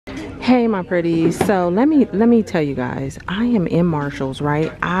Hey my pretties, so let me tell you guys, I am in Marshall's, right?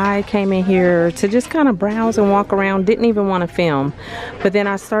 I came in here to just kind of browse and walk around, didn't even want to film, but then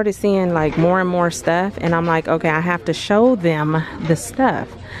I started seeing like more and more stuff, and I'm like, okay, I have to show them the stuff.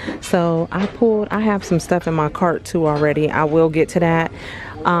 So I have some stuff in my cart too already. I will get to that,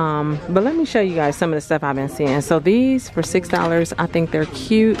 but let me show you guys some of the stuff I've been seeing. So these for $6, I think they're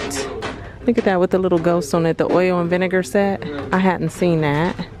cute. Look at that with the little ghost on it, the oil and vinegar set. I hadn't seen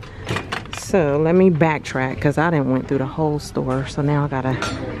that. So let me backtrack because I didn't went through the whole store. So now I gotta,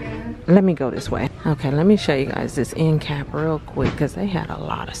 let me go this way. Okay, let me show you guys this end cap real quick because they had a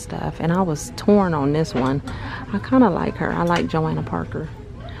lot of stuff. And I was torn on this one. I kind of like her. I like Joanna Parker.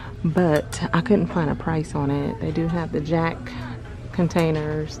 But I couldn't find a price on it. They do have the Jack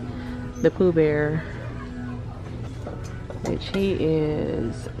containers, the Pooh Bear, which he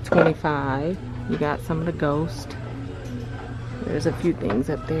is $25. You got some of the Ghost. There's a few things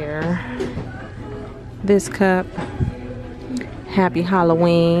up there. This cup, Happy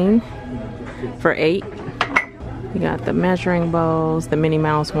Halloween for $8. You got the measuring bowls, the Minnie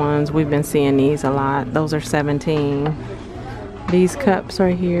Mouse ones. We've been seeing these a lot. Those are $17. These cups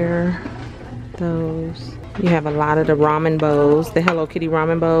right here, those. You have a lot of the ramen bowls, the Hello Kitty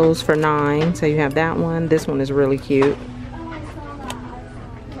ramen bowls for $9. So you have that one. This one is really cute.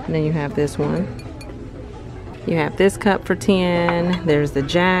 And then you have this one. You have this cup for $10. There's the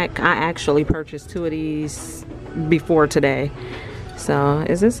Jack. I actually purchased 2 of these before today. So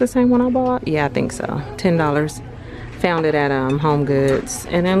is this the same one I bought? Yeah, I think so. $10. Found it at Home Goods.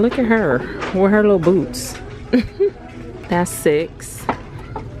 And then look at her with her little boots. That's $6.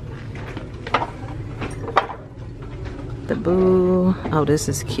 The Boo. Oh, this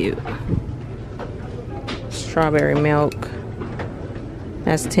is cute. Strawberry milk.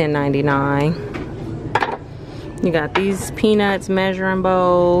 That's $10.99. You got these Peanuts measuring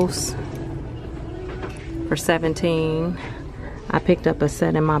bowls for $17. I picked up a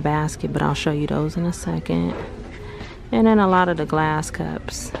set in my basket, but I'll show you those in a second. And then a lot of the glass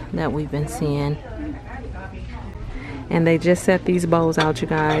cups that we've been seeing. And they just set these bowls out, you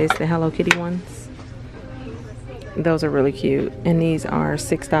guys, the Hello Kitty ones. Those are really cute. And these are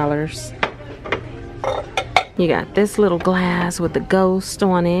 $6. You got this little glass with the ghost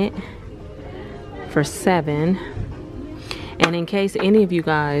on it for $7. And in case any of you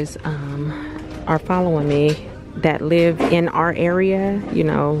guys are following me that live in our area, you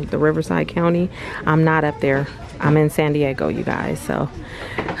know, the Riverside County, I'm not up there. I'm in San Diego, you guys. So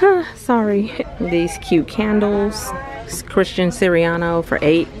sorry. These cute candles, Christian Siriano for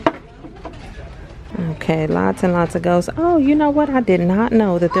 $8. Okay, lots and lots of ghosts. Oh, you know what? I did not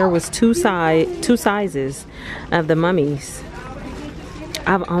know that there was two sizes of the mummies.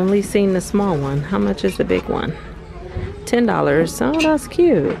 I've only seen the small one. How much is the big one? $10. Oh, that's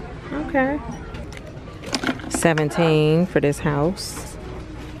cute. Okay. $17 for this house.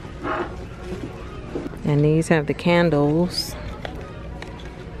 And these have the candles.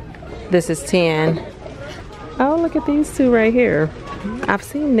 This is $10. Oh, look at these two right here. I've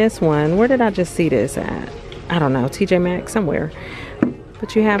seen this one. Where did I just see this at? I don't know. TJ Maxx somewhere.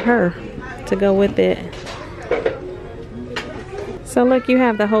 But you have her to go with it. So look, you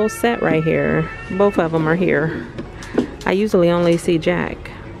have the whole set right here. Both of them are here. I usually only see Jack.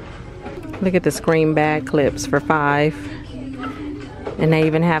 Look at the Scream bag clips for $5. And they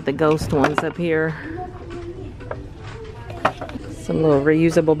even have the ghost ones up here. Some little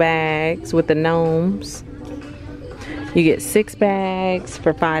reusable bags with the gnomes. You get 6 bags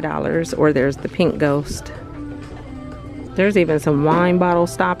for $5, or there's the pink ghost. There's even some wine bottle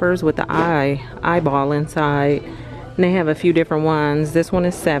stoppers with the eyeball inside. And they have a few different ones. This one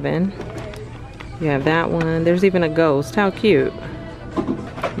is $7. You have that one. There's even a ghost. How cute.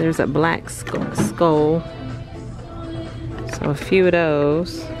 There's a black skull. So a few of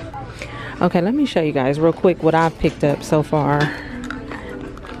those. Okay, let me show you guys real quick what I've picked up so far.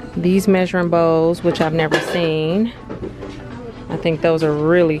 These measuring bowls, which I've never seen. I think those are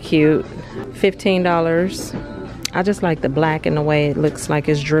really cute. $15. I just like the black and the way it looks like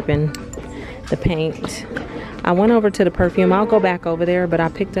it's dripping the paint. I went over to the perfume. I'll go back over there, but I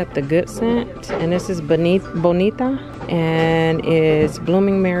picked up the good scent, and this is Bonita, and it's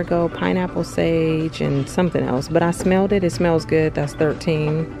blooming marigold, pineapple sage, and something else. But I smelled it. It smells good. That's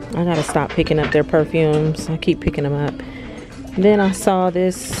 $13. I gotta stop picking up their perfumes. I keep picking them up. Then I saw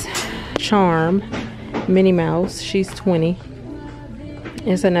this charm, Minnie Mouse. She's $20.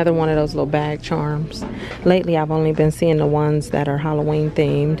 It's another one of those little bag charms. Lately, I've only been seeing the ones that are Halloween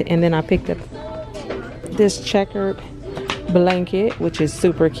themed. And then I picked up this checkered blanket, which is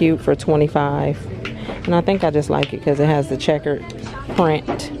super cute, for $25. And I think I just like it because it has the checkered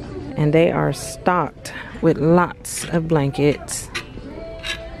print and they are stocked with lots of blankets,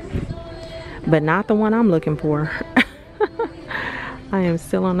 but not the one I'm looking for. I am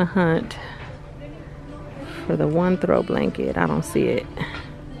still on the hunt for the one throw blanket. I don't see it.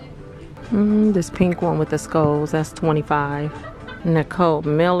 This pink one with the skulls, that's $25. Nicole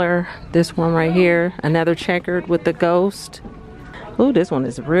Miller, this one right here, another checkered with the ghost. Oh, this one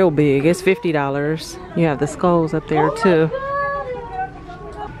is real big. It's $50. You have the skulls up there too.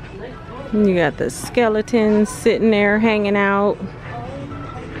 You got the skeletons sitting there hanging out.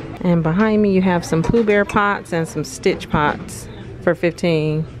 And behind me you have some Pooh Bear pots and some Stitch pots for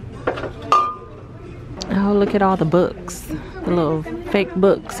 $15. Oh, look at all the books. The little fake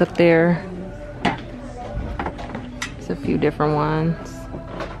books up there. There's a few different ones.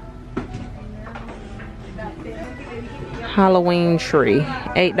 Halloween tree,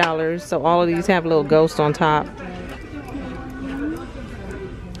 $8. So all of these have little ghosts on top.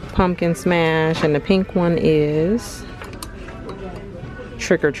 Pumpkin smash, and the pink one is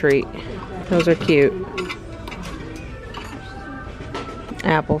trick or treat. Those are cute.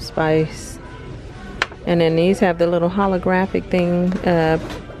 Apple spice. And then these have the little holographic thing,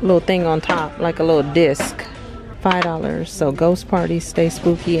 little thing on top, like a little disc. $5. So ghost party, stay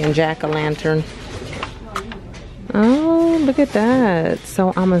spooky, and jack-o'-lantern. Oh, look at that.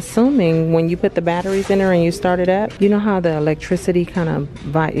 So I'm assuming when you put the batteries in there and you start it up, you know how the electricity kind of,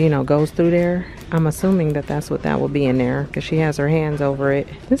 you know, goes through there? I'm assuming that that's what that will be in there, because she has her hands over it.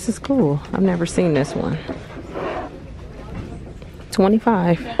 This is cool. I've never seen this one.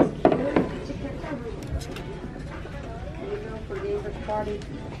 $25.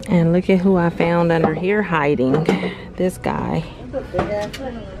 And look at who I found under here hiding. This guy.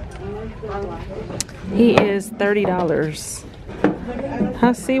 He is $30.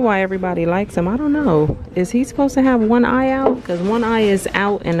 I see why everybody likes him. I don't know. Is he supposed to have one eye out? Because one eye is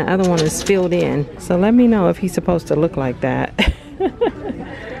out and the other one is filled in. So let me know if he's supposed to look like that.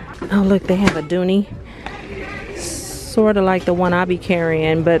 Oh, look, they have a Dooney. Sort of like the one I be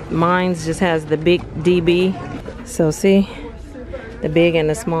carrying, but mine's just has the big DB. So see? The big and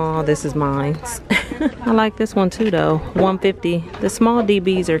the small, this is mine's. I like this one too though, $150. The small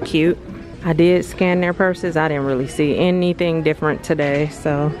DBs are cute. I did scan their purses. I didn't really see anything different today,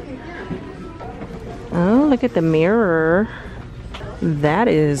 so. Oh, look at the mirror. That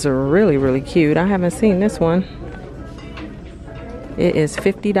is really, really cute. I haven't seen this one. It is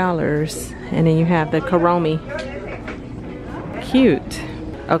 $50. And then you have the Karomi. Cute.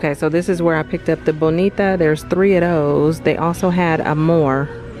 Okay, so this is where I picked up the Bonita. There's 3 of those. They also had a more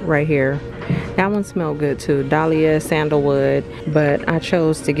right here. That one smelled good too. Dahlia, sandalwood. But I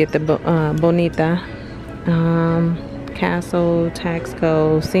chose to get the Bonita. Castle,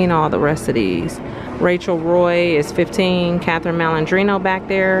 Taxco. Seen all the rest of these. Rachel Roy is $15. Catherine Malandrino back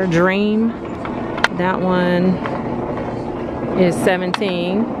there. Dream. That one is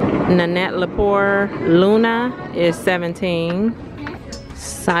 $17. Nanette Lepore. Luna is $17.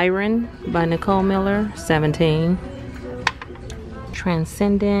 Siren by Nicole Miller, $17.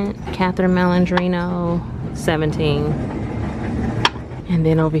 Transcendent, Catherine Malandrino, $17. And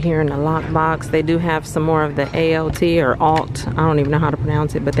then over here in the lockbox, they do have some more of the ALT or alt. I don't even know how to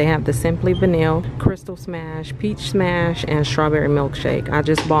pronounce it, but they have the Simply Vanilla, Crystal Smash, Peach Smash, and Strawberry Milkshake. I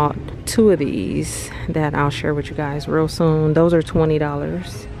just bought 2 of these that I'll share with you guys real soon. Those are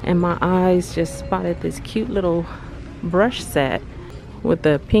 $20. And my eyes just spotted this cute little brush set with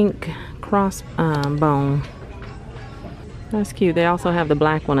the pink cross bone. That's cute. They also have the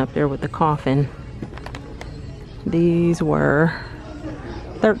black one up there with the coffin. These were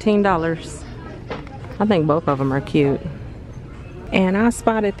 $13. I think both of them are cute. And I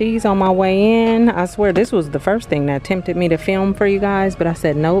spotted these on my way in. I swear this was the first thing that tempted me to film for you guys, but I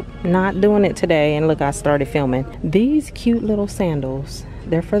said nope, not doing it today. And look, I started filming. These cute little sandals,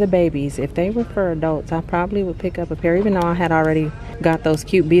 they're for the babies. If they were for adults, I probably would pick up a pair, even though I had already got those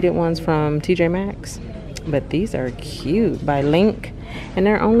cute beaded ones from TJ Maxx. But these are cute by Link, and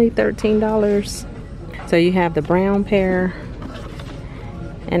they're only $13. So you have the brown pair,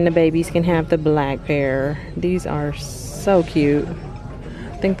 and the babies can have the black pair. These are so cute.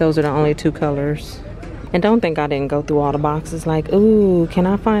 I think those are the only 2 colors. And don't think I didn't go through all the boxes like, ooh, can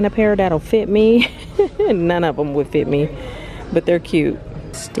I find a pair that'll fit me? None of them would fit me, but they're cute.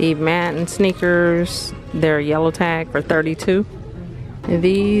 Steve Madden sneakers, they're yellow tag for $32.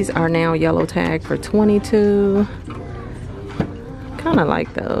 These are now yellow tag for $22. Kind of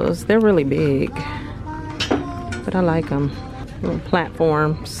like those. They're really big, but I like them. Little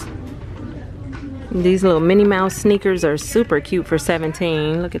platforms. These little Minnie Mouse sneakers are super cute for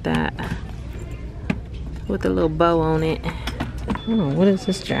 $17. Look at that, with a little bow on it. Oh, what is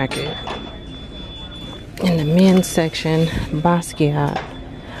this jacket? In the men's section, Basquiat.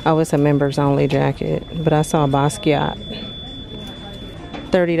 Oh, it's a members only jacket, but I saw Basquiat.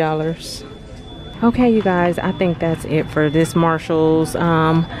 $30. Okay, you guys, I think that's it for this Marshall's.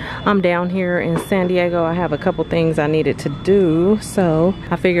 I'm down here in San Diego. I have a couple things I needed to do, so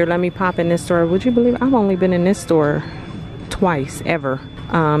I figured let me pop in this store. Would you believe I've only been in this store twice ever.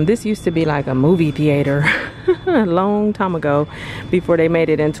 This used to be like a movie theater a long time ago before they made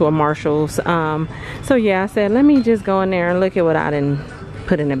it into a Marshall's. So yeah, I said let me just go in there and look at what I didn't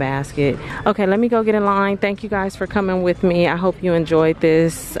put in the basket. Okay, let me go get in line. Thank you guys for coming with me. I hope you enjoyed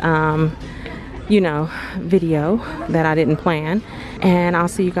this you know, video that I didn't plan, and I'll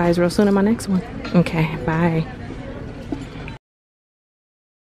see you guys real soon in my next one. Okay, bye.